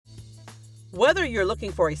Whether you're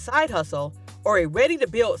looking for a side hustle or a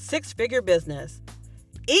ready-to-build six-figure business,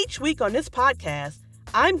 each week on this podcast,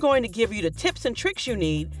 I'm going to give you the tips and tricks you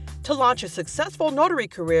need to launch a successful notary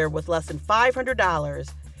career with less than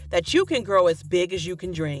 $500 that you can grow as big as you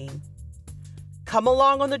can dream. Come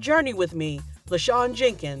along on the journey with me, LaShawn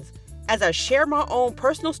Jenkins, as I share my own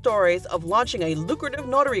personal stories of launching a lucrative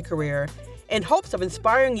notary career in hopes of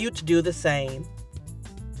inspiring you to do the same.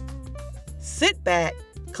 Sit back,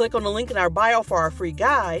 click on the link in our bio for our free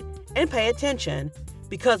guide, and pay attention,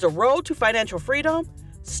 because the road to financial freedom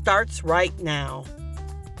starts right now.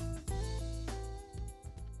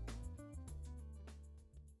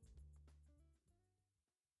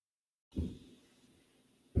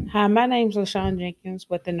 Hi, my name is LaShawn Jenkins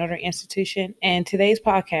with the Notary Institution, and today's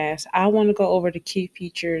podcast, I want to go over the key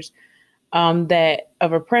features that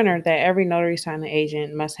of a printer that every notary signing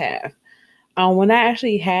agent must have. When I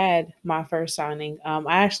actually had my first signing, I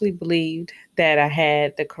actually believed that I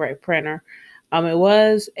had the correct printer. It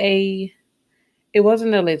wasn't a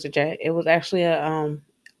LaserJet. It was actually a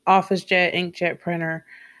office jet inkjet printer.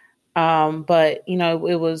 But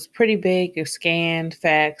it was pretty big. It scanned,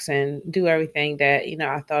 fax, and do everything that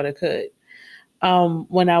I thought it could.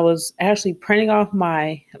 When I was actually printing off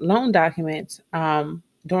my loan documents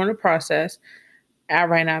during the process, I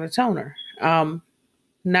ran out of toner.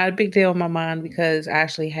 Not a big deal in my mind because I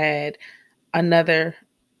actually had another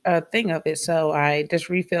thing of it, so I just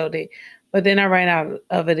refilled it. But then I ran out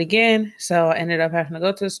of it again, so I ended up having to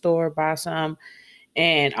go to the store, buy some.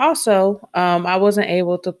 And also, I wasn't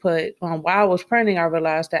able to put while I was printing. I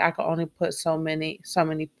realized that I could only put so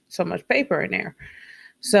much paper in there.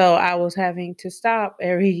 So I was having to stop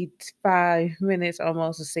every 5 minutes,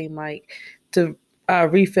 almost it seemed like, to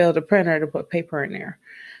refill the printer to put paper in there.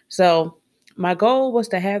 So my goal was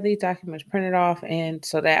to have these documents printed off, and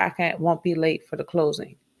so that won't be late for the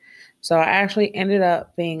closing. So I actually ended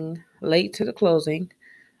up being late to the closing.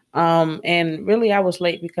 And really, I was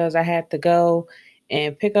late because I had to go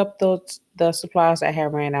and pick up the supplies I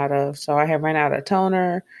had ran out of. So I had ran out of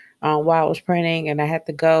toner while I was printing, and I had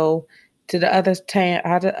to go to the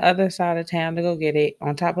other side of town to go get it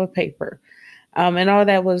on top of paper. And all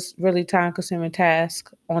that was really time-consuming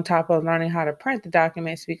task on top of learning how to print the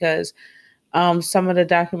documents because some of the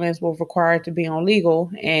documents were required to be on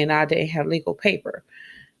legal, and I didn't have legal paper.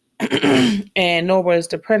 And nor was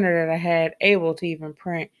the printer that I had able to even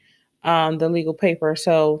print the legal paper.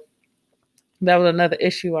 So that was another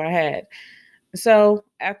issue I had. So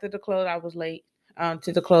after the close, I was late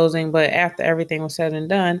to the closing, but after everything was said and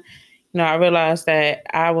done, I realized that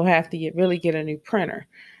I will have to really get a new printer.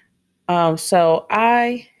 So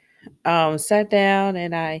I sat down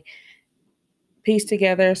and I pieced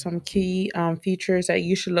together some key features that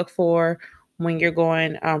you should look for when you're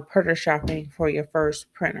going printer shopping for your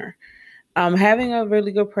first printer. Having a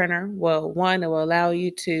really good printer, well, one, it will allow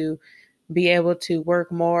you to be able to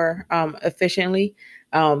work more efficiently.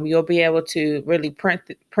 You'll be able to really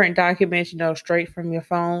print documents, straight from your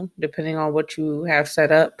phone, depending on what you have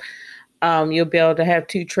set up. You'll be able to have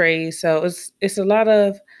two trays, so it's a lot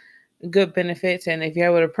of good benefits. And if you're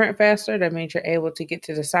able to print faster, that means you're able to get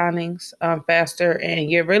to the signings faster, and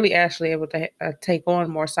you're really actually able to take on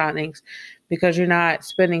more signings because you're not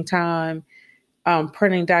spending time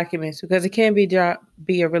printing documents, because it can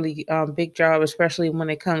be a really big job, especially when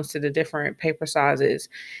it comes to the different paper sizes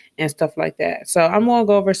and stuff like that. So I'm going to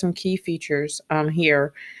go over some key features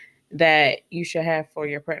here that you should have for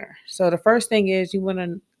your printer. So the first thing is you want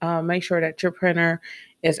to make sure that your printer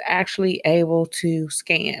is actually able to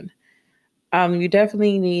scan. You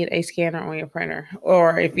definitely need a scanner on your printer,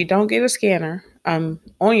 or if you don't get a scanner on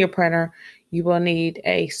your printer, you will need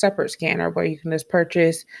a separate scanner where you can just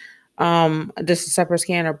purchase just a separate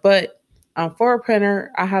scanner. But for a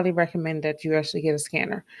printer, I highly recommend that you actually get a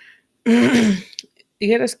scanner. You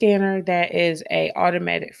get a scanner that is a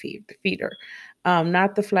automatic feeder,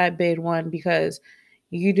 not the flatbed one, because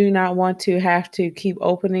you do not want to have to keep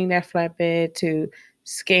opening that flatbed to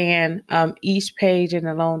scan each page in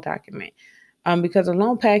the loan document, because a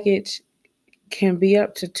loan package can be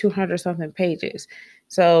up to 200 something pages.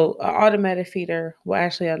 So an automatic feeder will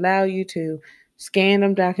actually allow you to scan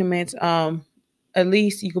them documents. At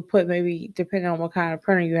least you could put, maybe depending on what kind of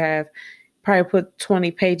printer you have, probably put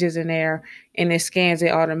 20 pages in there, and it scans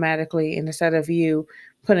it automatically, and instead of you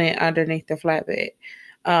putting it underneath the flatbed.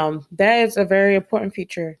 That is a very important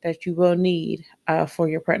feature that you will need for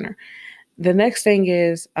your printer. The next thing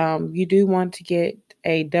is you do want to get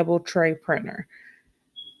a double tray printer.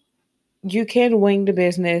 You can wing the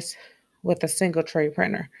business with a single tray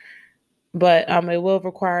printer, but it will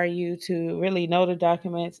require you to really know the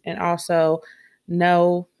documents and also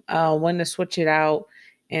know when to switch it out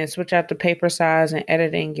and switch out the paper size and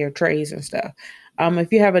editing your trays and stuff.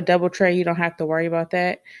 If you have a double tray, you don't have to worry about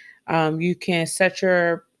that. You can set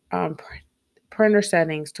your printer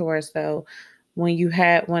settings towards though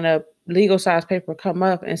when a legal size paper come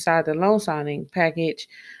up inside the loan signing package,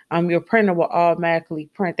 your printer will automatically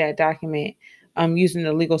print that document using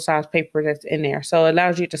the legal size paper that's in there. So it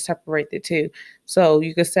allows you to separate the two. So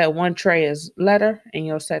you can set one tray as letter and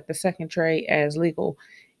you'll set the second tray as legal,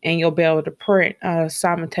 and you'll be able to print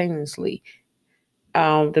simultaneously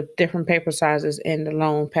the different paper sizes in the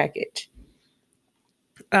loan package.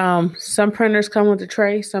 Some printers come with a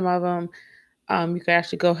tray. Some of them you can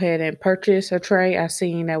actually go ahead and purchase a tray. I've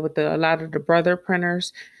seen that with a lot of the brother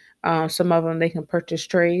printers. Some of them they can purchase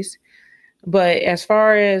trays. But as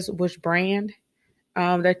far as which brand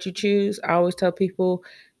that you choose, I always tell people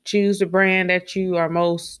choose the brand that you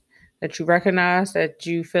recognize, that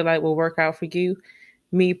you feel like will work out for you.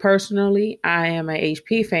 Me personally, I am a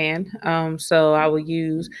HP fan, so I will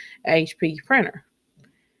use a HP printer.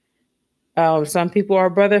 Some people are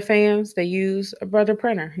brother fans; they use a brother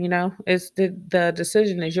printer. It's the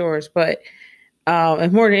decision is yours. But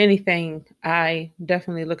and more than anything, I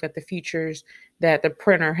definitely look at the features that the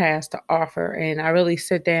printer has to offer, and I really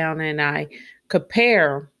sit down and I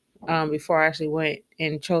compare before I actually went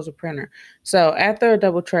and chose a printer. So after a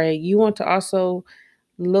double tray, you want to also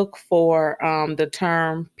look for the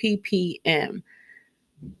term PPM.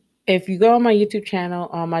 If you go on my YouTube channel,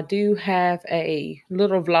 I do have a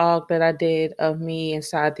little vlog that I did of me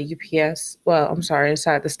inside the UPS. Well, I'm sorry,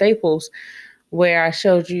 inside the Staples, where I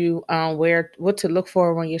showed you what to look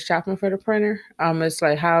for when you're shopping for the printer. It's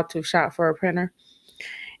like how to shop for a printer,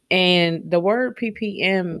 and the word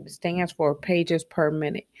PPM stands for pages per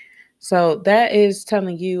minute. So that is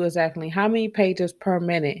telling you exactly how many pages per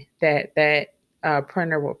minute that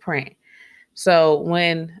printer will print. So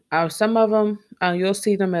when some of them, you'll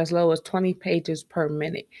see them as low as 20 pages per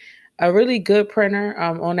minute. A really good printer,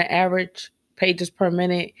 on the average pages per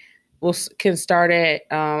minute, can start at,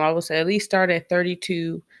 I would say at least start at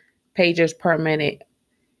 32 pages per minute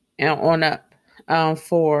and on up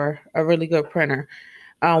for a really good printer.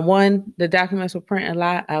 The documents will print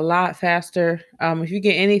a lot faster. If you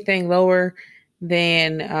get anything lower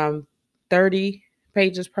than 30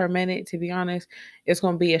 pages per minute, to be honest, it's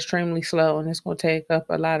going to be extremely slow and it's going to take up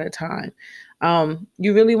a lot of time.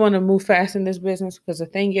 You really want to move fast in this business, because the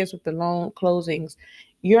thing is with the loan closings,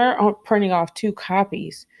 you're printing off 2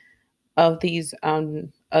 copies of these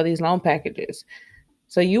loan packages.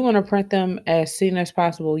 So you want to print them as soon as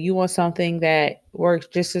possible. You want something that works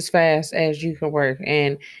just as fast as you can work,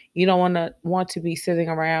 and you don't want to be sitting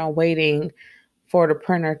around waiting for the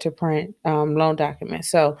printer to print loan documents.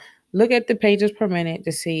 So look at the pages per minute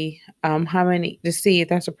to see to see if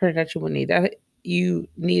that's a printer that you will need. That you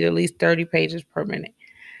need at least 30 pages per minute.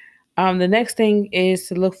 The next thing is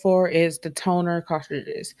to look for is the toner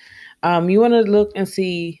cartridges. You want to look and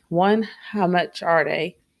see, one, how much are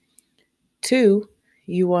they? Two,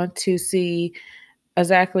 you want to see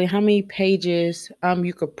exactly how many pages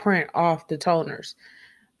you could print off the toners.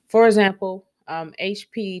 For example,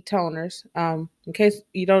 HP toners. In case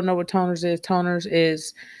you don't know what toners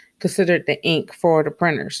is considered the ink for the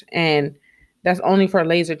printers, and that's only for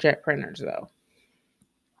LaserJet printers though.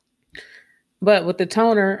 But with the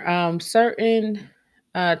toner, certain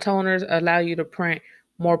toners allow you to print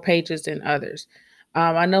more pages than others.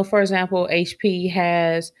 I know, for example, HP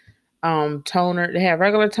has toner. They have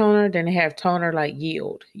regular toner, then they have toner like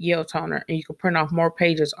yield toner, and you can print off more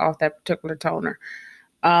pages off that particular toner.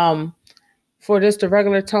 For the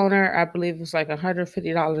regular toner, I believe it's like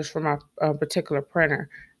 $150 for my particular printer,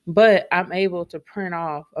 but I'm able to print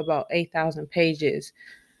off about 8,000 pages.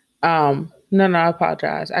 No, I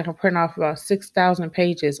apologize. I can print off about 6,000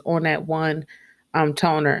 pages on that one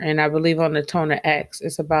toner, and I believe on the toner X,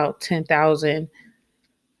 it's about 10,000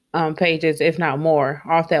 pages, if not more,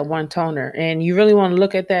 off that one toner. And you really want to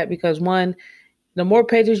look at that because, one, the more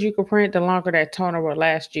pages you can print, the longer that toner will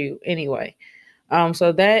last you anyway.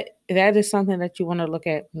 So that is something that you want to look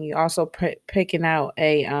at when you also picking out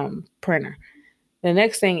a printer. The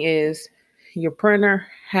next thing is your printer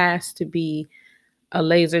has to be a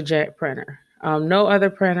LaserJet printer. No other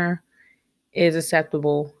printer is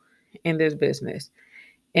acceptable in this business.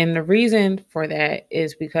 And the reason for that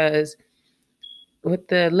is because with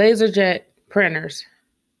the LaserJet printers,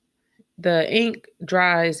 the ink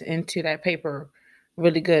dries into that paper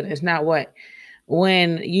really good. It's not wet.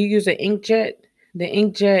 When you use an inkjet, the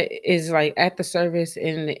inkjet is like at the surface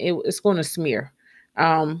and it's going to smear.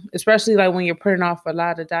 Especially like when you're printing off a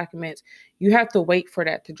lot of documents, you have to wait for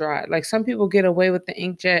that to dry. Like some people get away with the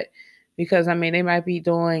inkjet because I mean they might be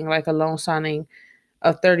doing like a loan signing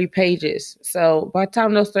of 30 pages. So by the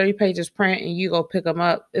time those 30 pages print and you go pick them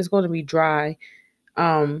up, it's going to be dry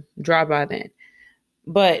by then.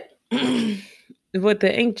 But with the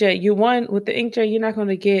inkjet, you're not going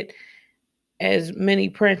to get as many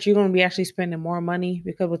prints. You're going to be actually spending more money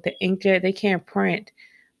because with the inkjet, they can't print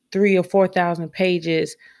 3 or 4,000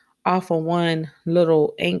 pages off of one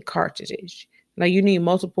little ink cartridge. Like you need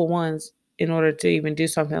multiple ones in order to even do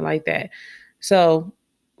something like that. So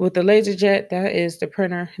with the LaserJet, that is the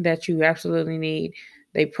printer that you absolutely need.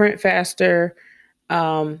 They print faster.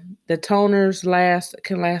 The toners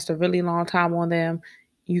can last a really long time on them.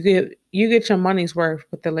 You get your money's worth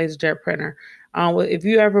with the LaserJet printer. If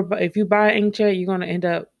you buy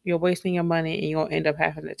inkjet, you're wasting your money and you're gonna end up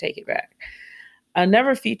having to take it back.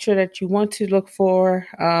 Another feature that you want to look for,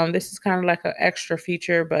 this is kind of like an extra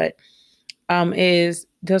feature, but is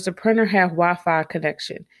does the printer have Wi-Fi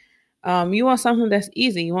connection? You want something that's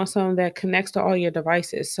easy. You want something that connects to all your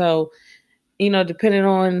devices. So depending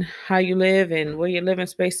on how you live and where your living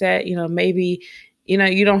space at, maybe,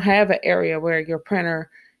 you don't have an area where your printer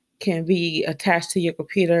can be attached to your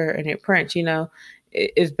computer and it prints,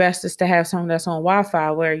 it's best is to have something that's on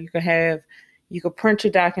Wi-Fi where you can print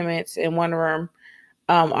your documents in one room.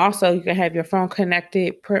 Also, you can have your phone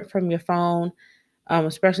connected, print from your phone,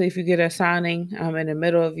 especially if you get a signing in the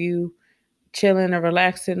middle of you chilling or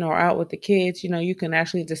relaxing or out with the kids, you can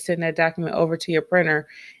actually just send that document over to your printer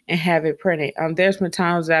and have it printed. There's been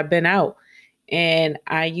times that I've been out and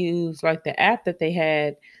I used like the app that they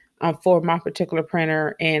had for my particular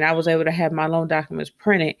printer, and I was able to have my loan documents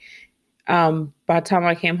printed. By the time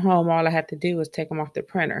I came home, all I had to do was take them off the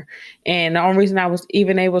printer. And the only reason I was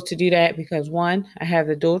even able to do that because one, I have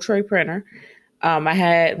the dual tray printer. I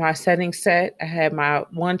had my settings set. I had my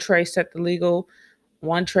one tray set to legal,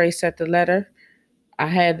 one tray set to letter. I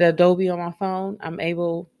had the Adobe on my phone. I'm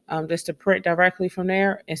able just to print directly from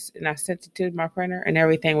there, and I sent it to my printer, and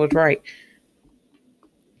everything was right.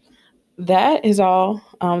 That is all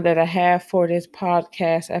that I have for this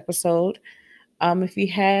podcast episode. If you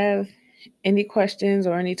have any questions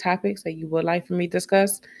or any topics that you would like for me to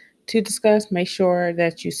discuss, make sure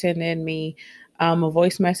that you send in me a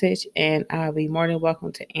voice message, and I'll be more than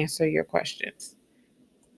welcome to answer your questions.